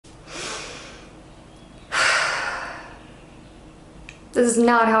This is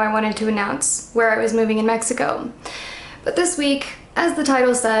not how I wanted to announce where I was moving in Mexico. But this week, as the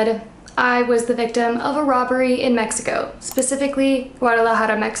title said, I was the victim of a robbery in Mexico, specifically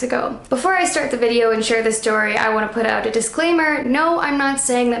Guadalajara, Mexico. Before I start the video and share this story, I want to put out a disclaimer. No, I'm not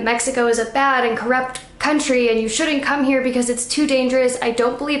saying that Mexico is a bad and corrupt country and you shouldn't come here because it's too dangerous. I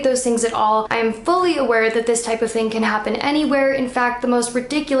don't believe those things at all. I am fully aware that this type of thing can happen anywhere. In fact, the most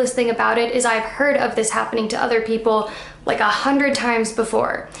ridiculous thing about it is I've heard of this happening to other people like 100 times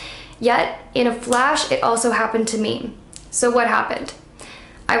before. Yet, in a flash, it also happened to me. So what happened?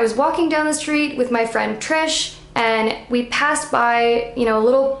 I was walking down the street with my friend Trish, and we passed by, a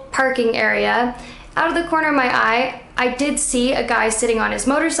little parking area. Out of the corner of my eye, I did see a guy sitting on his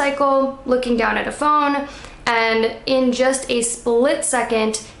motorcycle, looking down at a phone, and in just a split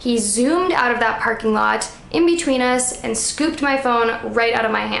second, he zoomed out of that parking lot in between us and scooped my phone right out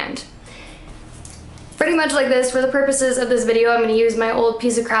of my hand. Pretty much like this. For the purposes of this video, I'm going to use my old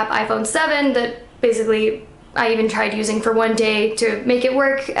piece of crap iPhone 7 that basically I even tried using for one day to make it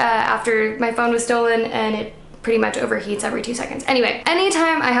work after my phone was stolen, and it pretty much overheats every 2 seconds. Anyway,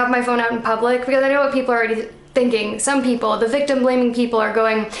 anytime I have my phone out in public, because I know what people are already thinking, some people, the victim blaming people, are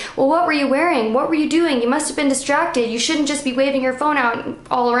going, well, what were you wearing? What were you doing? You must have been distracted. You shouldn't just be waving your phone out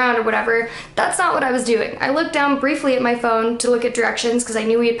all around or whatever. That's not what I was doing. I looked down briefly at my phone to look at directions because I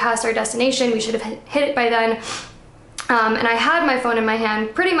knew we had passed our destination. We should have hit it by then. And I had my phone in my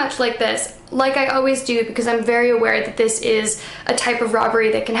hand pretty much like this, like I always do, because I'm very aware that this is a type of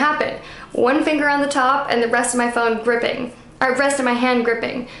robbery that can happen. One finger on the top and the rest of my phone gripping, or rest of my hand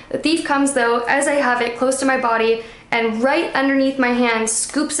gripping. The thief comes though, as I have it close to my body, and right underneath my hand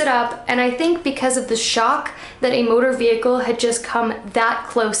scoops it up, and I think because of the shock that a motor vehicle had just come that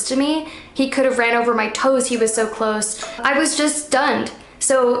close to me, he could have ran over my toes, he was so close. I was just stunned.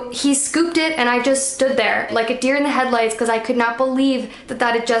 So he scooped it and I just stood there like a deer in the headlights because I could not believe that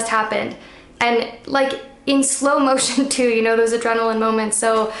that had just happened. And like in slow motion too, those adrenaline moments.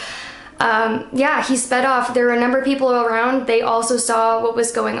 So yeah, he sped off. There were a number of people around. They also saw what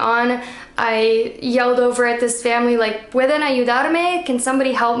was going on. I yelled over at this family like, ¿Pueden ayudarme? Can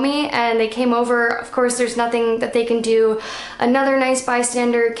somebody help me? And they came over. Of course, there's nothing that they can do. Another nice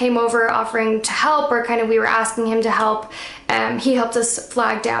bystander came over offering to help, or kind of we were asking him to help. He helped us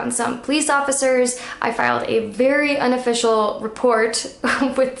flag down some police officers. I filed a very unofficial report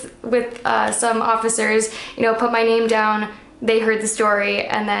with some officers, put my name down. They heard the story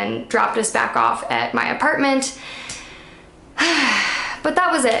and then dropped us back off at my apartment. But that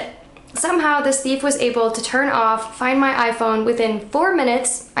was it. Somehow this thief was able to find my iPhone within 4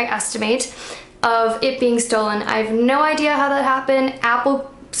 minutes, I estimate, of it being stolen. I have no idea how that happened.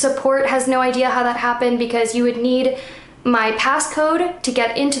 Apple support has no idea how that happened because you would need my passcode to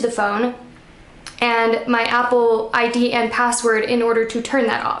get into the phone and my Apple ID and password in order to turn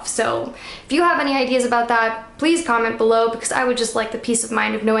that off. So if you have any ideas about that, please comment below, because I would just like the peace of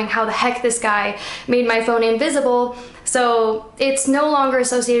mind of knowing how the heck this guy made my phone invisible. So it's no longer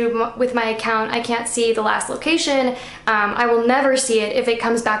associated with my account. I can't see the last location. I will never see it if it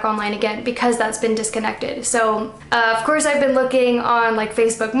comes back online again because that's been disconnected. So of course I've been looking on like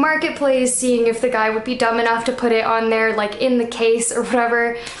Facebook Marketplace, seeing if the guy would be dumb enough to put it on there like in the case or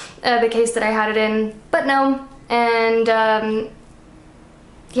whatever, the case that I had it in, but no. And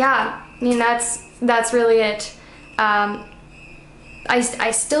yeah, I mean that's really it.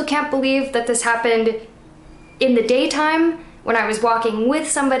 I still can't believe that this happened in the daytime when I was walking with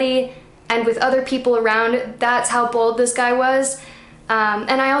somebody and with other people around. That's how bold this guy was.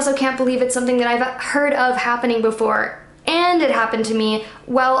 And I also can't believe it's something that I've heard of happening before, and it happened to me.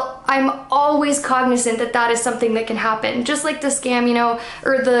 Well, I'm always cognizant that that is something that can happen. Just like the scam,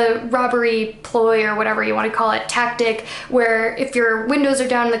 or the robbery ploy, or whatever you want to call it, tactic, where if your windows are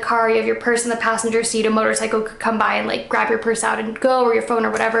down in the car, you have your purse in the passenger seat, a motorcycle could come by and like grab your purse out and go, or your phone or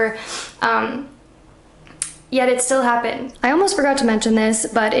whatever. Yet it still happened. I almost forgot to mention this,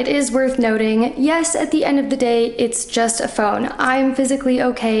 but it is worth noting, yes, at the end of the day, it's just a phone. I'm physically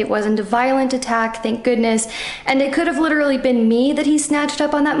okay. It wasn't a violent attack, thank goodness. And it could have literally been me that he snatched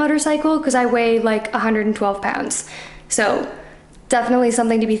up on that motorcycle because I weigh like 112 pounds. So definitely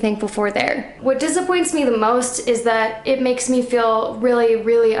something to be thankful for there. What disappoints me the most is that it makes me feel really,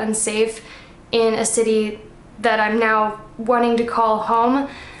 really unsafe in a city that I'm now wanting to call home.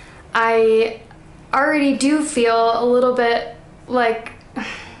 I already do feel a little bit like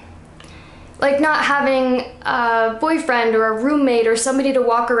not having a boyfriend or a roommate or somebody to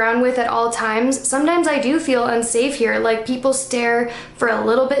walk around with at all times. Sometimes I do feel unsafe here. Like, people stare for a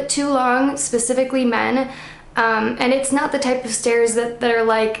little bit too long, specifically men. And it's not the type of stares that are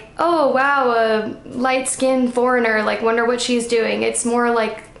like, oh wow, a light-skinned foreigner, like wonder what she's doing. It's more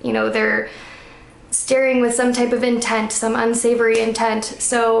like, you know, they're staring with some type of intent, some unsavory intent.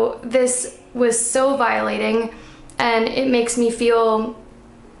 So this was so violating, and it makes me feel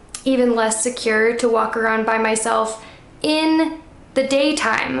even less secure to walk around by myself in the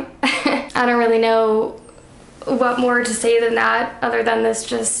daytime. I don't really know what more to say than that, other than this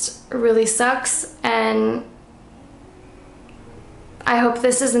just really sucks, and I hope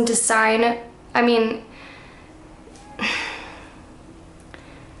this isn't a sign. I mean,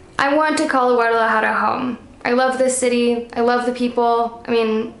 I want to call Guadalajara home. I love this city, I love the people. I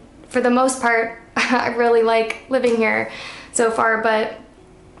mean, for the most part, I really like living here so far, but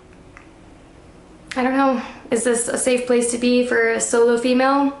I don't know, is this a safe place to be for a solo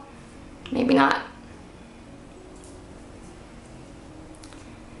female? Maybe not.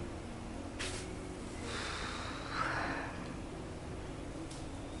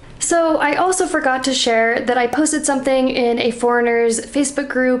 So I also forgot to share that I posted something in a foreigners Facebook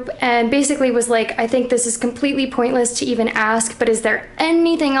group and basically was like, I think this is completely pointless to even ask, but is there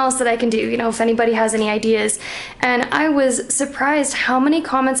anything else that I can do? You know, if anybody has any ideas. And I was surprised how many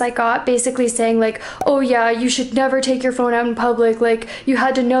comments I got basically saying like, oh yeah, you should never take your phone out in public. Like, you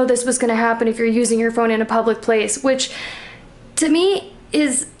had to know this was gonna happen if you're using your phone in a public place, which to me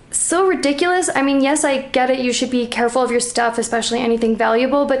is so ridiculous. I mean, yes, I get it, you should be careful of your stuff, especially anything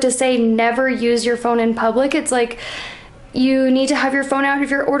valuable, but to say never use your phone in public, it's like you need to have your phone out if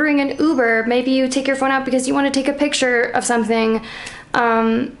you're ordering an Uber. Maybe you take your phone out because you want to take a picture of something.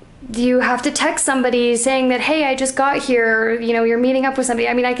 You have to text somebody saying that, hey, I just got here, you know, you're meeting up with somebody.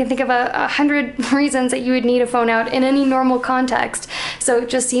 I mean, I can think of 100 reasons that you would need a phone out in any normal context. So it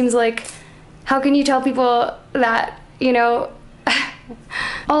just seems like, how can you tell people that, you know?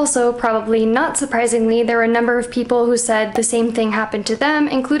 Also, probably not surprisingly, there were a number of people who said the same thing happened to them,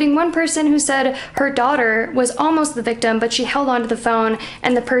 including one person who said her daughter was almost the victim, but she held onto the phone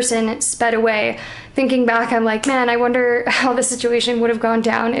and the person sped away. Thinking back, I'm like, man, I wonder how the situation would have gone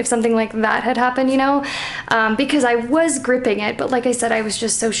down if something like that had happened, you know? Because I was gripping it, but like I said, I was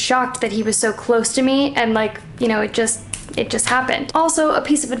just so shocked that he was so close to me, and like, you know, it just happened. Also, a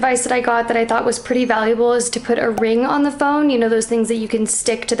piece of advice that I got that I thought was pretty valuable is to put a ring on the phone, you know, those things that you can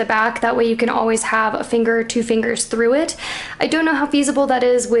stick to the back. That way you can always have a finger or two fingers through it. I don't know how feasible that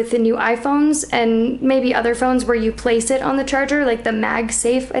is with the new iPhones and maybe other phones where you place it on the charger, like the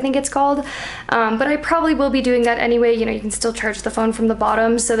MagSafe, I think it's called. But I probably will be doing that anyway. You know, you can still charge the phone from the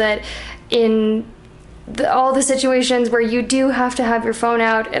bottom, so that in all the situations where you do have to have your phone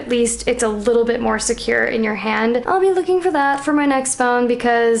out, at least it's a little bit more secure in your hand. I'll be looking for that for my next phone,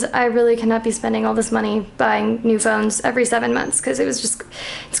 because I really cannot be spending all this money buying new phones every 7 months, because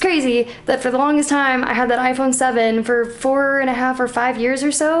it's crazy that for the longest time I had that iPhone 7 for 4.5 or 5 years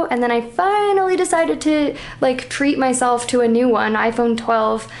or so, and then I finally decided to like treat myself to a new one, iPhone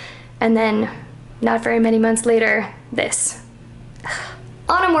 12, and then not very many months later, this.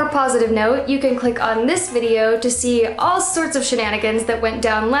 On a more positive note, you can click on this video to see all sorts of shenanigans that went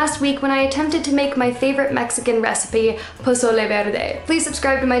down last week when I attempted to make my favorite Mexican recipe, pozole verde. Please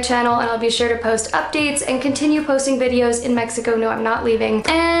subscribe to my channel and I'll be sure to post updates and continue posting videos in Mexico. No, I'm not leaving.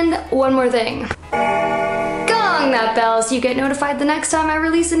 And one more thing. Gong that bell so you get notified the next time I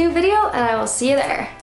release a new video, and I will see you there.